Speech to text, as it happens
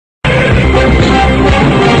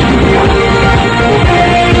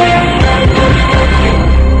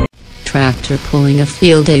tractor pulling, a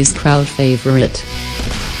Fieldays crowd favorite.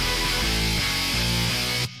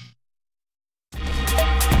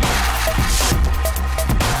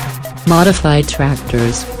 Modified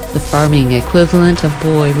tractors, the farming equivalent of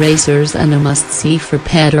boy racers and a must-see for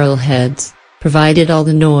petrol heads, provided all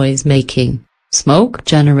the noise-making,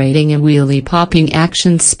 smoke-generating and wheelie-popping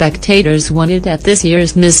action spectators wanted at this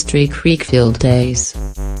year's Mystery Creek Fieldays.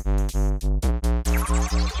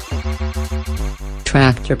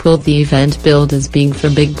 Tractor Pull, the event billed as being for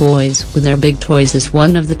big boys with their big toys, is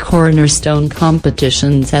one of the cornerstone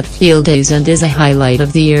competitions at Fieldays and is a highlight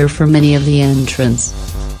of the year for many of the entrants.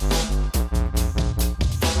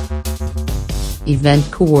 Event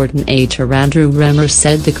coordinator Andrew Remmer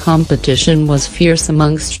said the competition was fierce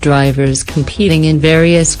amongst drivers competing in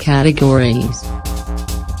various categories.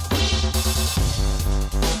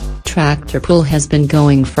 Tractor Pull has been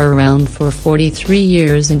going for around 43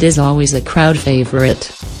 years and is always a crowd favorite,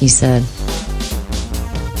 he said.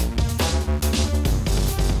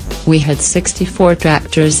 We had 64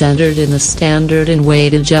 tractors entered in the standard and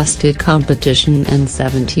weight-adjusted competition and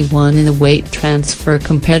 71 in the weight transfer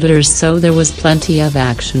competitors, so there was plenty of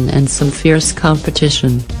action and some fierce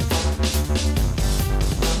competition.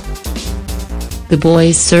 The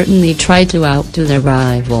boys certainly tried to outdo their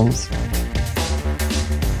rivals.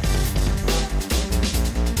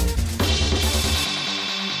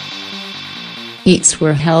 Heats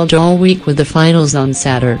were held all week with the finals on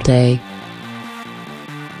Saturday.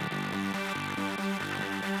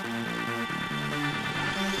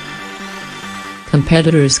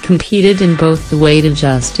 Competitors competed in both the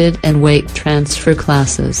weight-adjusted and weight transfer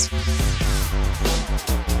classes.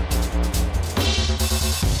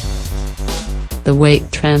 The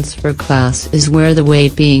weight transfer class is where the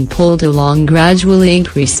weight being pulled along gradually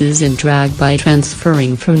increases in drag by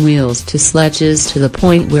transferring from wheels to sledges to the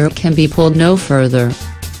point where it can be pulled no further.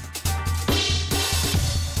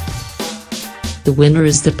 The winner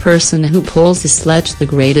is the person who pulls the sledge the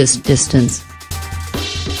greatest distance.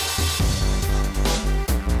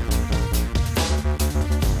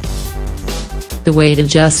 The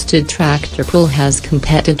weight-adjusted tractor pull has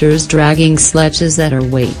competitors dragging sledges that are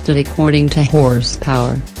weighted according to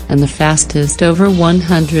horsepower, and the fastest over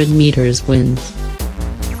 100 meters wins.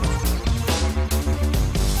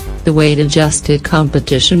 The weight-adjusted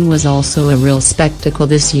competition was also a real spectacle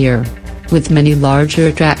this year, with many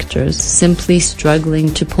larger tractors simply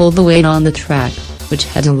struggling to pull the weight on the track, which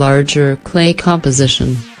had a larger clay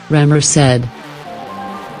composition, Remmer said.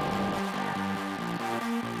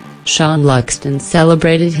 Sean Luxton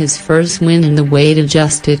celebrated his first win in the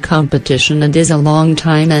weight-adjusted competition and is a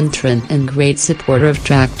long-time entrant and great supporter of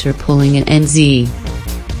tractor pulling in NZ.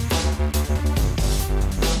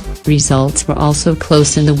 Results were also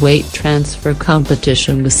close in the weight transfer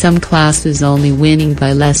competition, with some classes only winning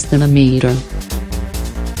by less than a meter.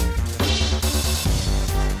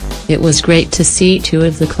 It was great to see two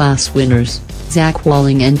of the class winners, Zach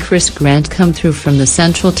Walling and Chris Grant, come through from the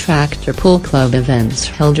Central Tractor Pull Club events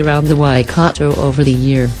held around the Waikato over the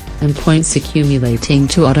year, and points accumulating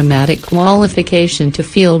to automatic qualification to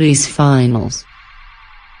Fieldays finals.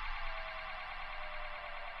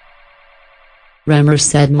 Remmer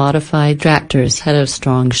said modified tractors had a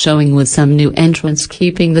strong showing, with some new entrants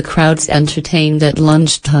keeping the crowds entertained at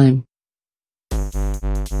lunchtime.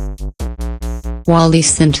 Wally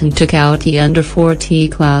Sinton took out the under 40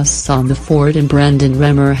 class on the Ford, and Brendan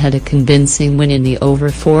Remmer had a convincing win in the over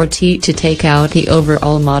 40 to take out the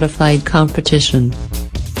overall modified competition.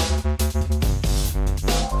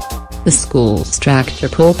 The school's tractor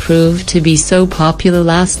pull proved to be so popular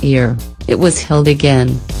last year, it was held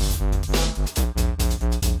again.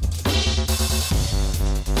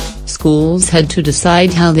 Schools had to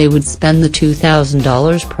decide how they would spend the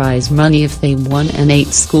 $2,000 prize money if they won, and 8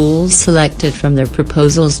 schools selected from their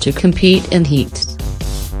proposals to compete in heats.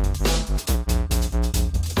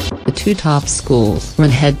 The 2 top schools ran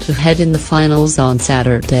head-to-head in the finals on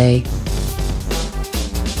Saturday.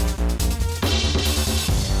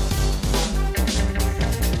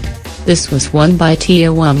 This was won by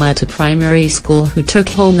Tiawamata Primary School, who took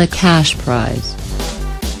home the cash prize.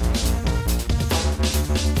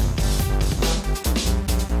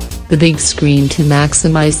 The big screen to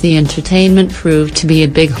maximize the entertainment proved to be a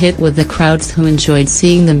big hit, with the crowds who enjoyed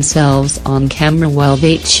seeing themselves on camera while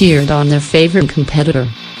they cheered on their favorite competitor.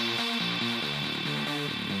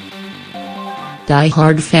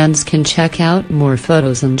 Die-hard fans can check out more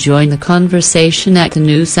photos and join the conversation at the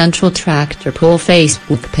new Central Tractor Pull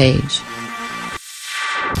Facebook page.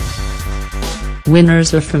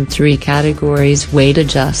 Winners are from 3 categories: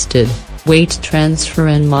 weight-adjusted, weight transfer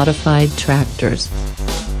and modified tractors.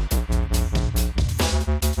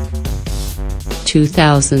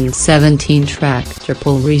 2017 tractor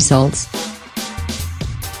pull results.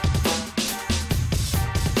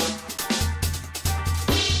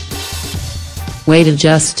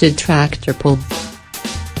 Weight-adjusted tractor pull.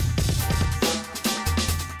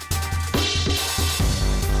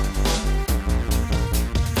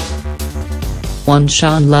 One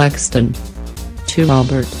Sean Laxton. 2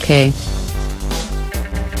 Robert K.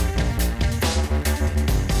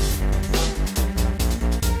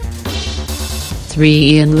 3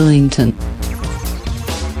 Ian Lillington. 4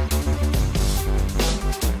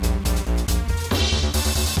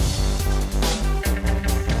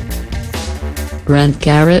 Grant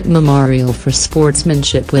Garrett Memorial for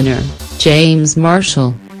Sportsmanship winner, James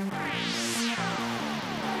Marshall.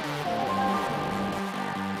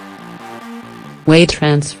 Weight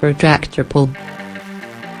transfer tractor pull.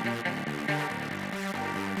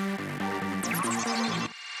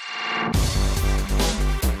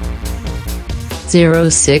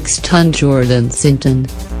 06-ton Jordan Sinton.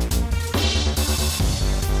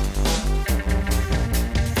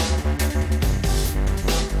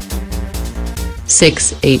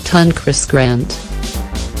 8-ton Chris Grant.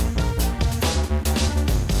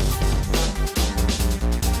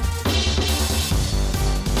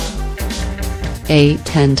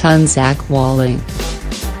 10-ton Zach Walling.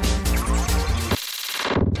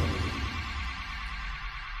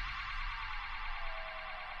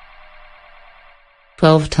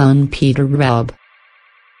 12-ton Peter Raub.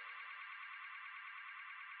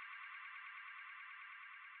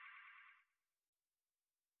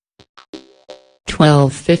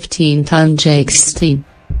 15-ton Jake Steen.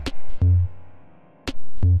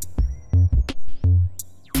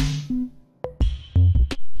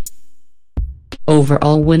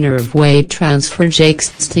 'Overall winner of weight transfer Jake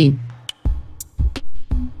Steen.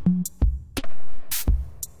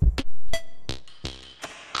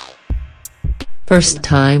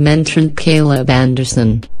 1st-time entrant Caleb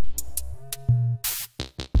Anderson.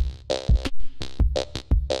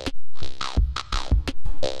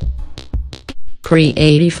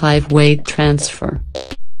 85 weight transfer.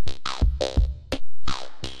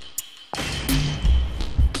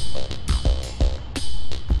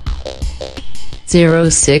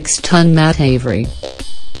 06-ton Matt Avery.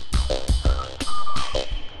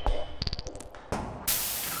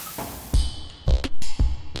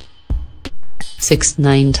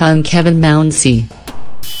 9-ton Kevin Mounsey.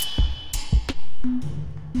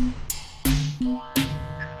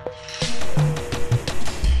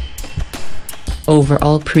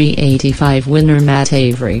 'Overall pre-85 winner Matt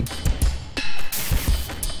Avery.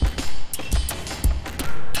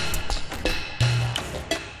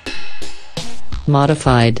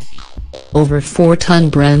 Modified. Over 4-ton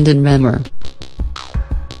Brendan Remmer.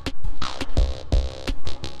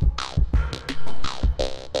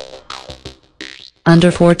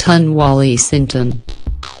 4-ton Wally Sinton.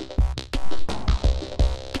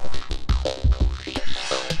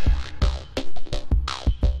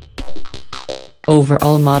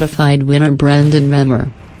 'Overall modified winner Brendan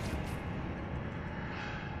Remmer.